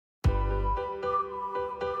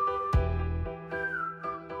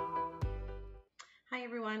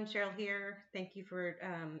everyone, Cheryl here. Thank you for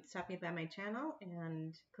stopping by my channel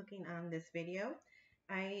and clicking on this video.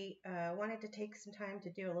 I wanted to take some time to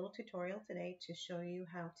do a little tutorial today to show you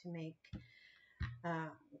how to make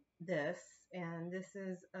this. And this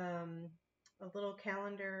is a little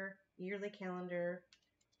calendar, yearly calendar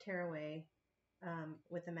tearaway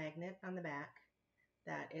with a magnet on the back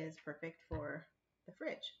that is perfect for the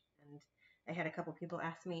fridge. And I had a couple people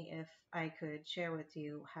ask me if I could share with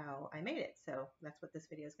you how I made it, so that's what this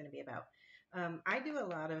video is going to be about. I do a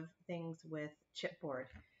lot of things with chipboard,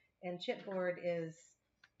 and chipboard is,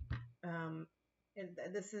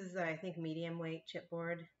 this is I think medium weight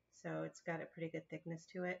chipboard, so it's got a pretty good thickness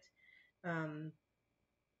to it, and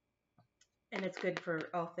it's good for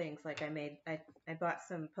all things. Like I bought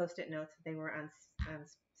some Post-it notes. They were on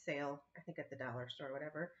sale, I think at the dollar store or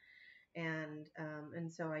whatever. And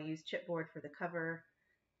so I use chipboard for the cover,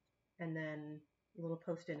 and then a little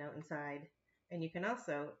Post-it note inside. And you can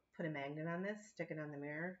also put a magnet on this, stick it on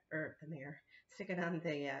stick it on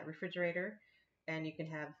the refrigerator, and you can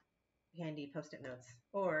have handy Post-it notes.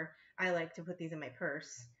 Or I like to put these in my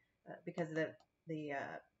purse because the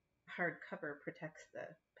hard cover protects the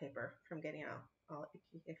paper from getting all.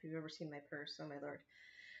 If you've ever seen my purse, oh my lord.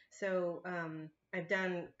 So I've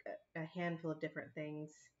done a handful of different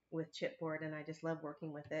things with chipboard, and I just love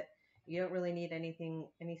working with it. You don't really need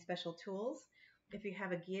any special tools. If you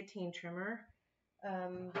have a guillotine trimmer,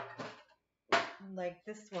 like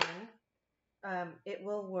this one, it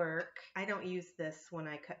will work. I don't use this when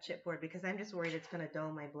I cut chipboard because I'm just worried it's going to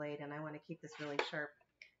dull my blade, and I want to keep this really sharp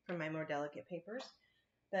for my more delicate papers.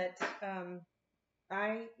 But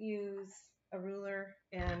I use a ruler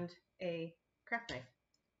and a craft knife,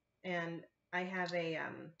 and I have a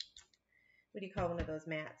what do you call one of those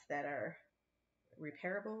mats that are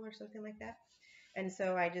repairable or something like that? And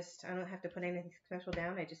so I don't have to put anything special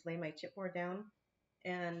down. I just lay my chipboard down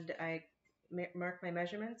and I mark my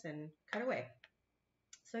measurements and cut away.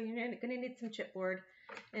 So you're going to need some chipboard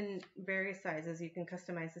in various sizes. You can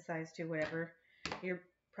customize the size to whatever your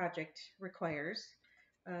project requires.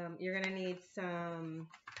 You're going to need some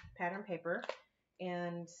pattern paper,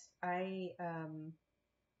 and I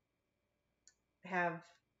have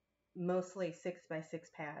mostly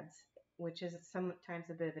 6x6 pads, which is sometimes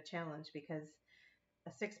a bit of a challenge because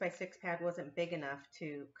a 6x6 pad wasn't big enough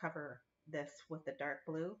to cover this with the dark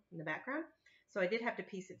blue in the background. So I did have to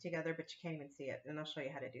piece it together, but you can't even see it, and I'll show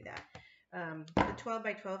you how to do that. The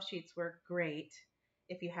 12x12 sheets work great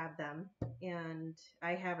if you have them, and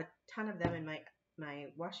I have a ton of them in my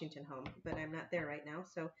Washington home, but I'm not there right now,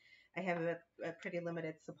 so I have a pretty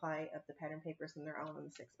limited supply of the pattern papers, and they're all in the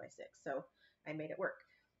 6x6, so I made it work.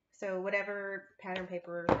 So whatever pattern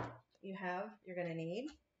paper you have, you're going to need.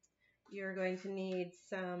 You're going to need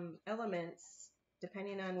some elements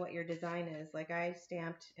depending on what your design is. Like I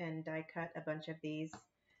stamped and die cut a bunch of these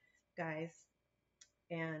guys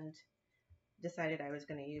and decided I was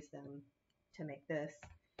going to use them to make this.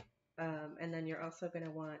 And then you're also going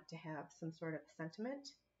to want to have some sort of sentiment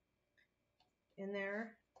in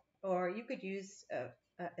there. Or you could use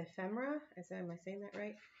ephemera. Am I saying that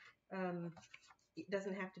right? It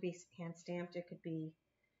doesn't have to be hand stamped. It could be,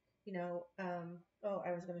 I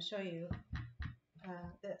was going to show you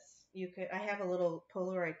this. I have a little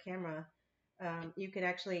Polaroid camera. You could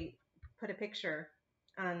actually put a picture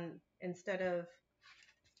on, instead of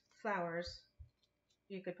flowers,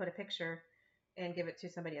 you could put a picture and give it to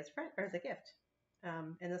somebody as a gift.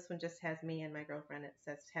 And this one just has me and my girlfriend. It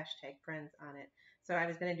says #friends on it. So I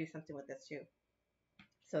was going to do something with this too.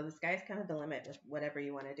 So the sky's kind of the limit with whatever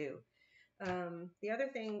you want to do. The other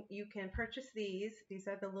thing, you can purchase these. These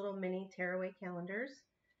are the little mini tearaway calendars.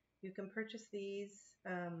 You can purchase these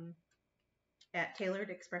at Tailored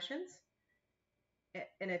Expressions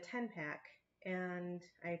in a 10-pack, and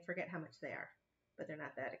I forget how much they are, but they're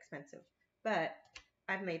not that expensive. But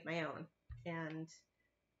I've made my own, and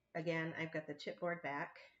again, I've got the chipboard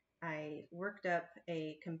back. I worked up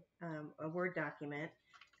a Word document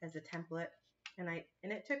as a template, and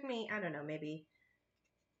it took me, I don't know, maybe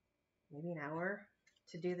an hour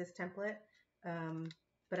to do this template.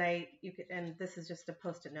 But and this is just a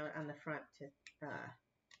Post-it note on the front to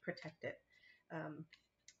protect it.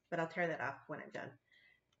 But I'll tear that off when I'm done.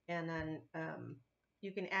 And then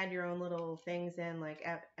you can add your own little things in, like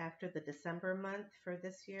after the December month for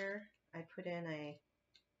this year, I put in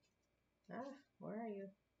where are you?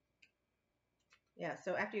 Yeah,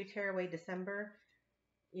 so after you tear away December,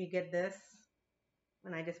 you get this.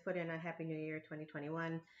 And I just put in a Happy New Year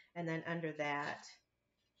 2021, and then under that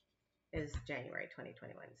is January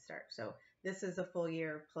 2021 start. So this is a full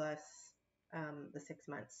year plus the 6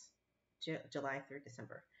 months, July through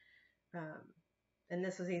December. And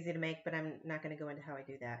this was easy to make, but I'm not going to go into how I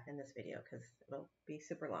do that in this video because it'll be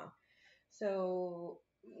super long. So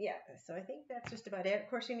yeah, so I think that's just about it. Of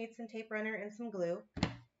course, you need some tape runner and some glue.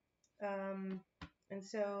 And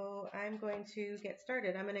so I'm going to get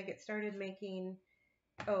started. I'm going to get started making,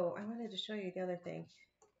 oh, I wanted to show you the other thing.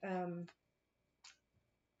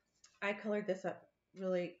 I colored this up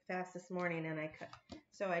really fast this morning, and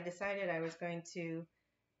so I decided I was going to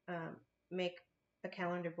make a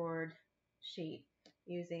calendar board sheet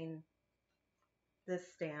using this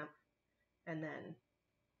stamp, and then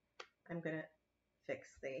I'm going to fix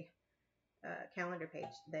the calendar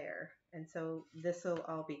page there. And so this will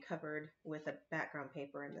all be covered with a background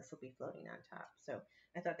paper, and this will be floating on top. So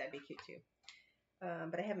I thought that'd be cute too.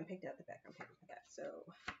 But I haven't picked out the background paper for that. So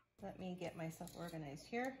let me get myself organized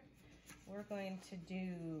here. We're going to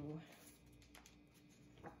do,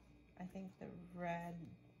 I think, the red,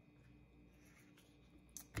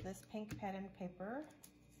 this pink pattern paper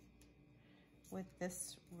with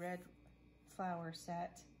this red flower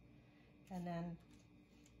set, and then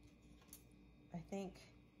I think,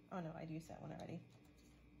 oh no, I'd used that one already.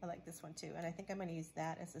 I like this one too, and I think I'm going to use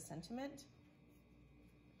that as a sentiment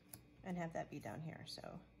and have that be down here.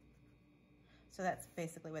 So that's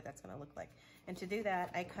basically what that's going to look like. And to do that,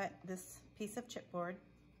 I cut this piece of chipboard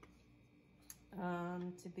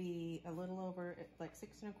to be a little over like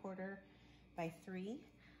 6 1/4 by 3,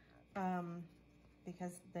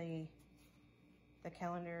 because the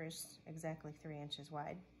calendar is exactly 3 inches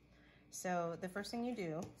wide. So the first thing you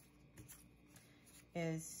do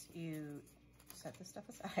is you set this stuff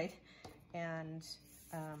aside and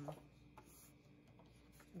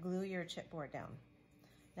glue your chipboard down.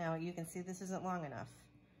 Now you can see this isn't long enough,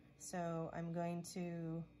 so I'm going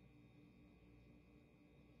to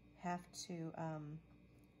have to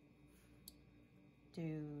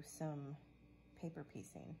do some paper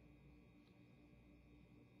piecing,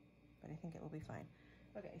 but I think it will be fine.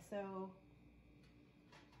 Okay, so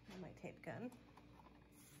my tape gun.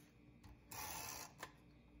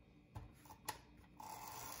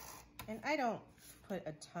 And I don't put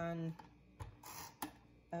a ton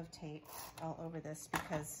of tape all over this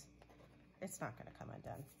because it's not going to come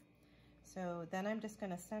undone. So then I'm just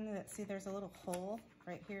going to send it, see there's a little hole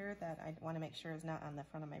right here that I want to make sure is not on the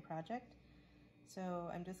front of my project. So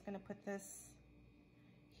I'm just going to put this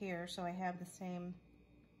here so I have the same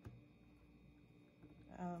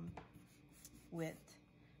width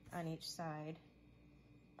on each side.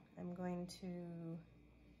 I'm going to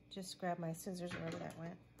just grab my scissors wherever that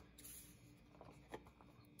went,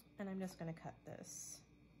 and I'm just going to cut this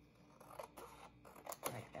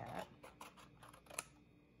like that.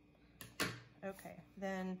 Okay,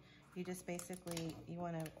 then you just basically, you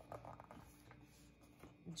want to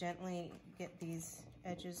gently get these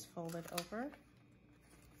edges folded over.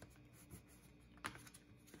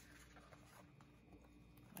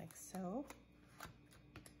 Like so.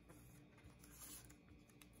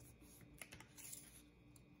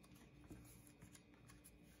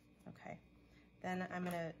 Okay, then I'm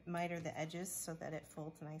going to miter the edges so that it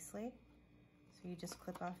folds nicely. So you just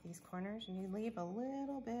clip off these corners and you leave a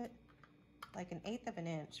little bit, like 1/8 of an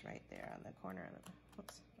inch right there on the corner of the,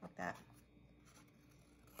 whoops, like that.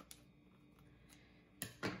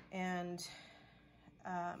 And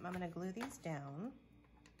I'm going to glue these down.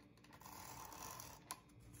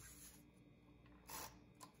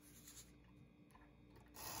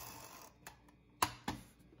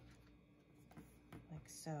 Like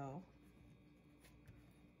so.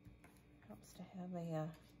 Helps to have a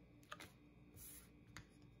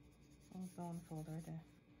little bone folder to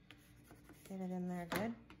get it in there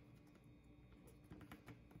good.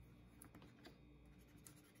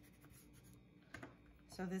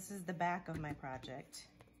 So this is the back of my project.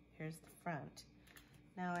 Here's the front.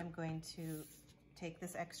 Now I'm going to take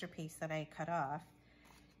this extra piece that I cut off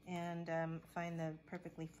and find the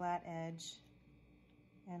perfectly flat edge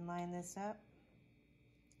and line this up.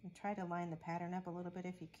 And try to line the pattern up a little bit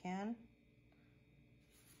if you can,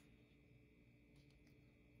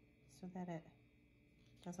 so that it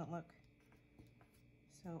doesn't look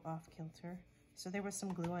so off kilter. So there was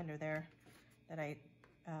some glue under there that I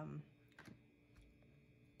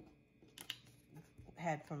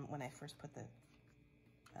had from when I first put the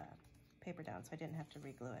paper down, so I didn't have to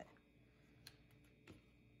re-glue it.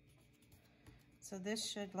 So this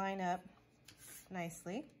should line up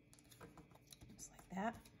nicely, just like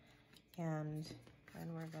that. And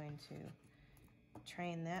then we're going to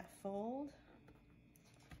train that fold.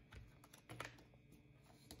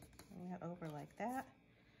 Bring that over like that.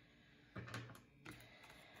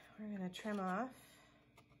 We're going to trim off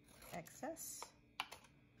excess.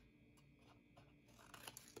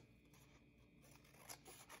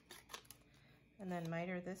 and then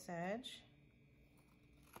miter this edge.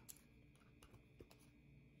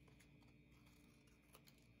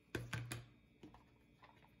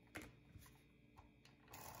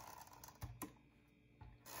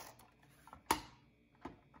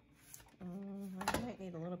 I might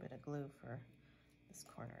need a little bit of glue for this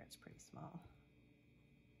corner, it's pretty small.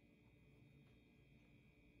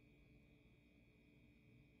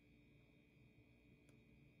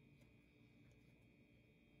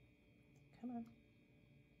 Come on.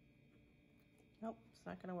 Nope, it's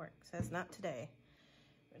not gonna work. It says not today.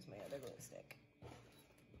 Where's my other glue stick?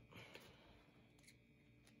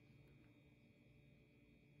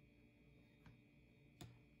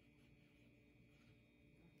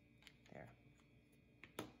 There.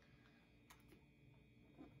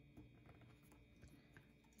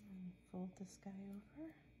 And fold this guy over.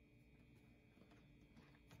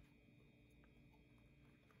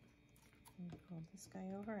 And fold this guy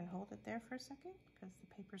over and hold it there for a second because the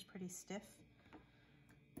paper's pretty stiff.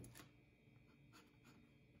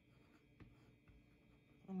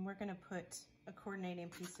 And we're gonna put a coordinating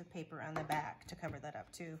piece of paper on the back to cover that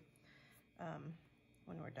up too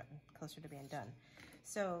when we're done, closer to being done.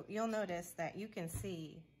 So you'll notice that you can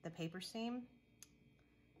see the paper seam.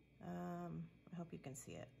 I hope you can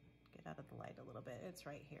see it. Get out of the light a little bit, it's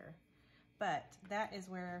right here. But that is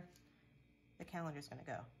where the calendar's gonna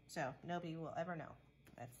go. So nobody will ever know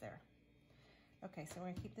that's there. Okay, so we're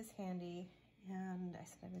gonna keep this handy, and I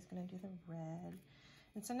said I was gonna do the red.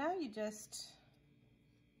 And so now you just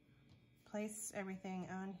place everything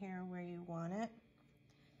on here where you want it.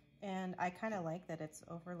 And I kind of like that it's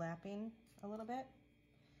overlapping a little bit.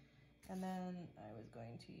 And then I was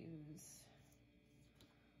going to use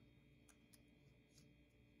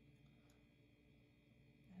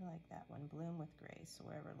I like that one, bloom with grace,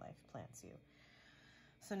 wherever life plants you.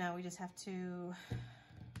 So now we just have to,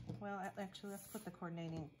 well, actually let's put the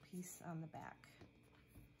coordinating piece on the back.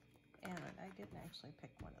 And I didn't actually pick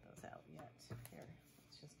one of those out yet. Here,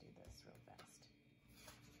 let's just do this real fast.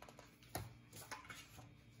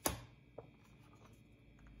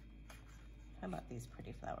 How about these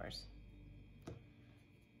pretty flowers?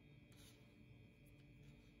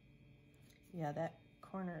 Yeah, that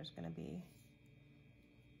corner is going to be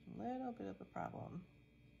a little bit of a problem.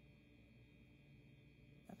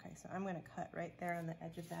 Okay, so I'm going to cut right there on the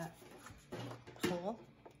edge of that hole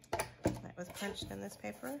that was punched in this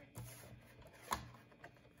paper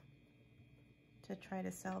to try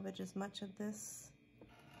to salvage as much of this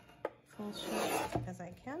full sheet as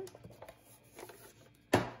I can.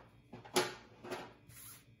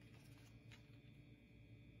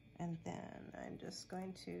 And then I'm just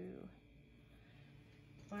going to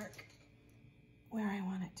mark where I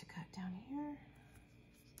want it to cut down here.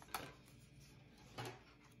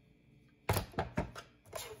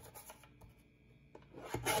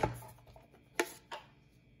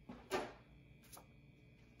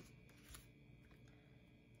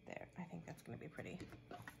 There, I think that's going to be pretty.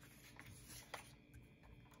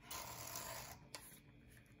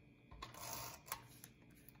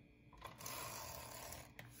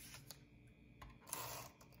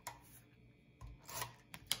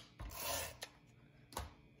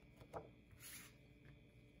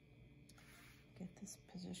 Get this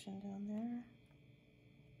position down there.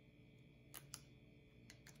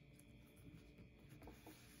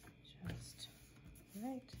 Just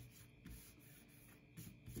right.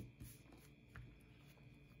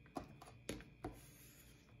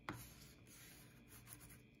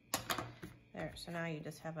 There, so now you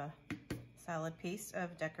just have a solid piece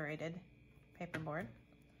of decorated paperboard.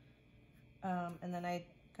 And then I'm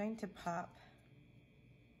going to pop,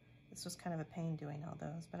 this was kind of a pain doing all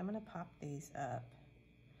those, but I'm going to pop these up.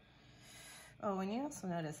 Oh, and you also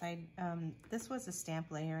notice this was a stamp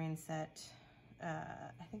layering set.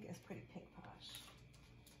 I think it was Pretty Pink Posh.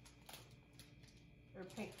 Or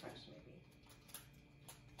Pink Fresh, maybe.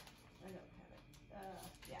 I don't have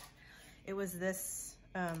it. Yeah. It was this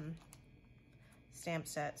stamp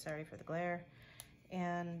set, sorry for the glare.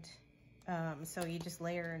 And so you just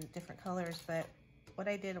layer in different colors, but what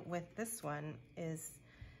I did with this one is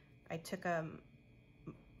I took a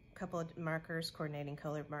couple of markers, coordinating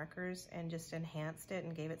colored markers, and just enhanced it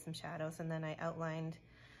and gave it some shadows, and then I outlined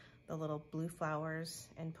the little blue flowers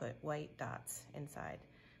and put white dots inside.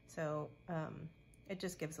 So it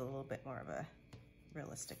just gives a little bit more of a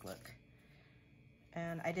realistic look.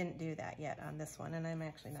 And I didn't do that yet on this one, and I'm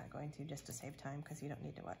actually not going to, just to save time, because you don't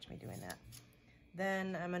need to watch me doing that.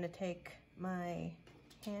 Then I'm going to take my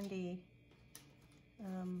handy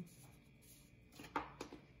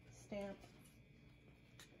stamp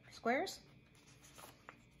squares,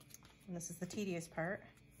 and this is the tedious part.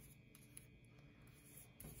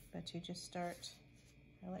 but you just start,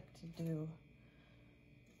 I like to do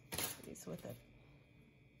these with it.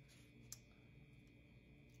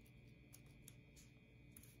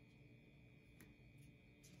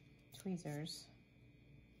 Tweezers.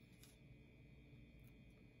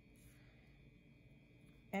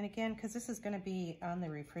 And again, because this is going to be on the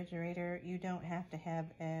refrigerator, you don't have to have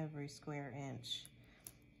every square inch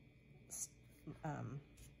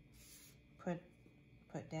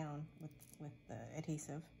put down with the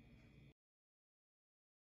adhesive.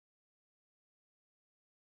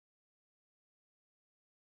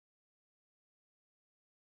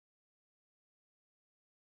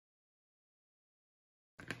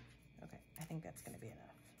 Okay, I think that's going to be enough.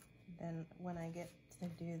 Then when I get to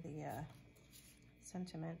do the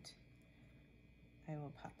sentiment, I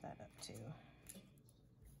will pop that up too.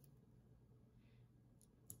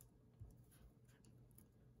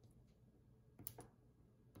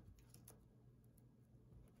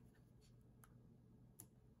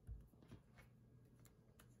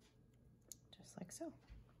 Just like so.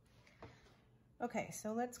 Okay,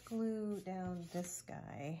 so let's glue down this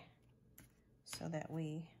guy so that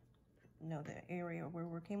we know the area we're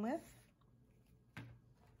working with.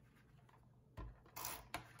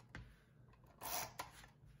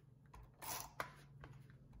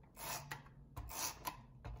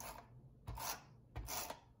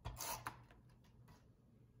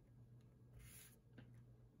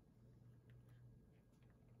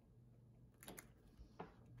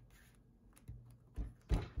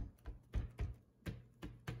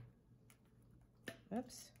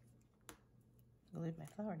 Oops, glued my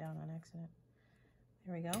flower down on accident.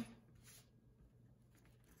 There we go. Make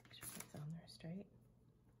sure it's on there straight,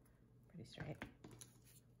 pretty straight.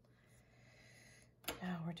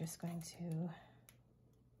 Now we're just going to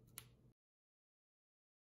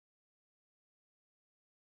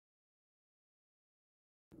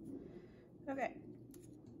okay.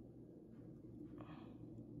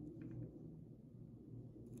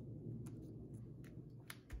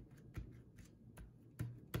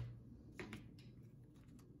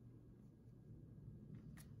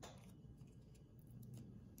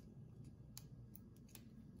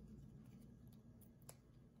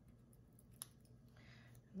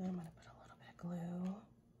 And then I'm going to put a little bit of glue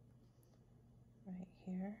right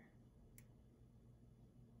here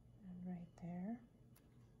and right there.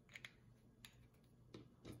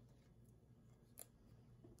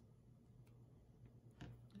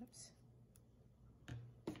 Oops.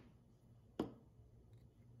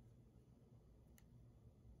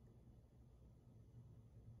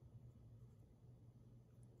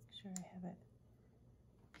 Make sure I have it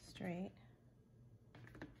straight.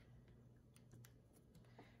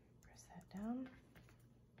 Press that down.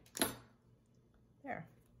 There.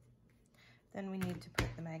 Then we need to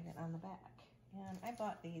put the magnet on the back. And I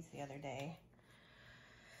bought these the other day.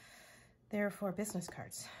 They're for business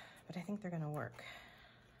cards, but I think they're going to work.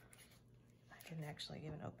 I didn't actually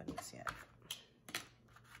even open this yet.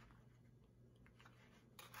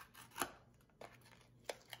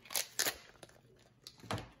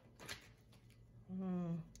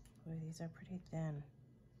 Boy, these are pretty thin.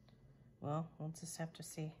 Well, we'll just have to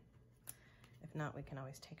see. If not, we can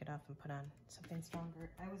always take it off and put on something stronger.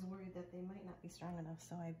 I was worried that they might not be strong enough,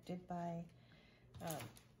 so I did buy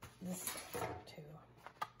this too.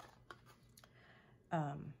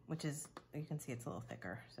 Which is, you can see it's a little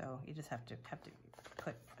thicker, so you just have to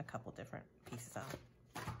put a couple different pieces on.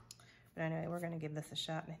 But anyway, we're going to give this a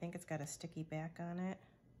shot, and I think it's got a sticky back on it.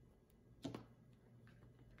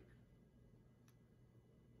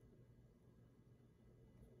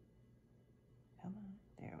 Come on,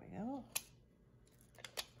 there we go.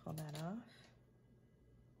 Pull that off.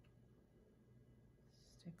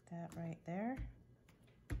 Stick that right there.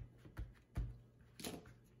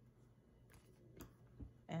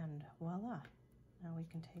 And voila, now we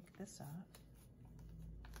can take this off.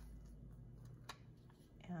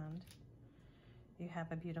 And you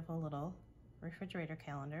have a beautiful little refrigerator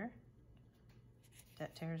calendar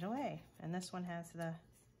that tears away. And this one has the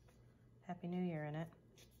Happy New Year in it.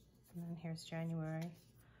 And then here's January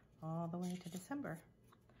all the way to December.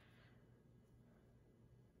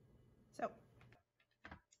 So,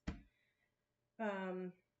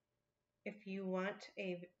 if you want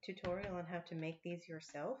a tutorial on how to make these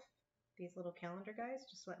yourself, these little calendar guys,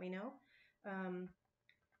 just let me know.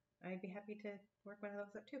 I'd be happy to work one of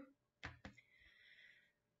those up too.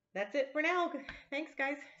 That's it for now. Thanks,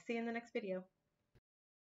 guys. See you in the next video.